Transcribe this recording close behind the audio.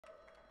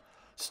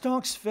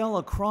Stocks fell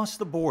across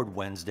the board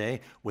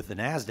Wednesday, with the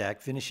Nasdaq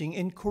finishing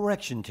in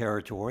correction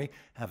territory,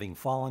 having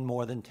fallen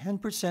more than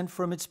 10%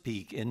 from its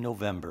peak in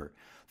November.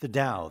 The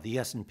Dow, the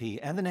S&P,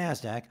 and the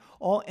Nasdaq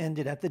all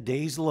ended at the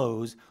day's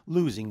lows,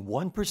 losing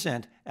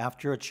 1%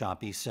 after a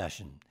choppy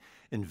session.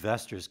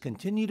 Investors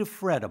continue to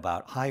fret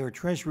about higher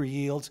Treasury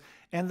yields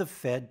and the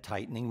Fed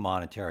tightening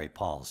monetary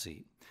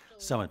policy.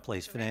 Summit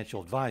Place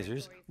Financial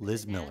Advisors,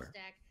 Liz Miller.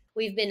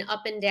 We've been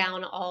up and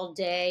down all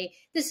day.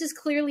 This is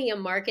clearly a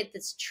market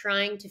that's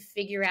trying to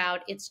figure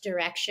out its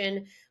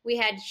direction. We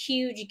had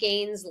huge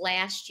gains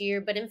last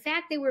year, but in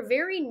fact, they were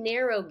very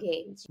narrow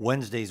gains.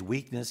 Wednesday's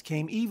weakness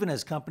came even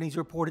as companies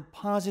reported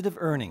positive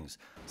earnings,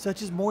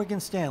 such as Morgan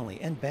Stanley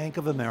and Bank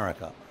of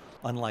America.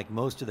 Unlike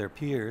most of their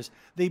peers,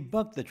 they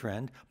bucked the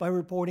trend by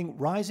reporting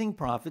rising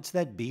profits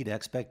that beat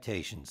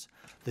expectations.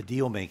 The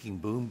deal-making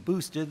boom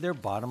boosted their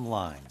bottom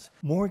lines.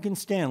 Morgan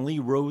Stanley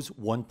rose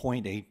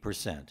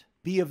 1.8%.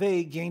 B of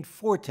A gained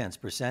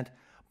 0.4%,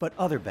 but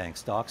other bank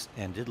stocks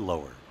ended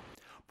lower.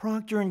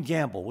 Procter &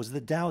 Gamble was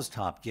the Dow's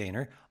top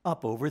gainer,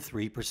 up over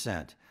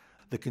 3%.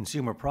 The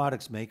consumer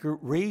products maker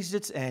raised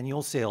its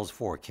annual sales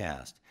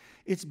forecast.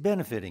 It's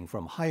benefiting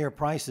from higher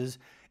prices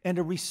and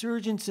a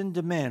resurgence in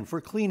demand for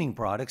cleaning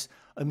products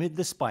amid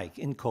the spike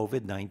in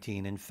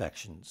COVID-19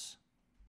 infections.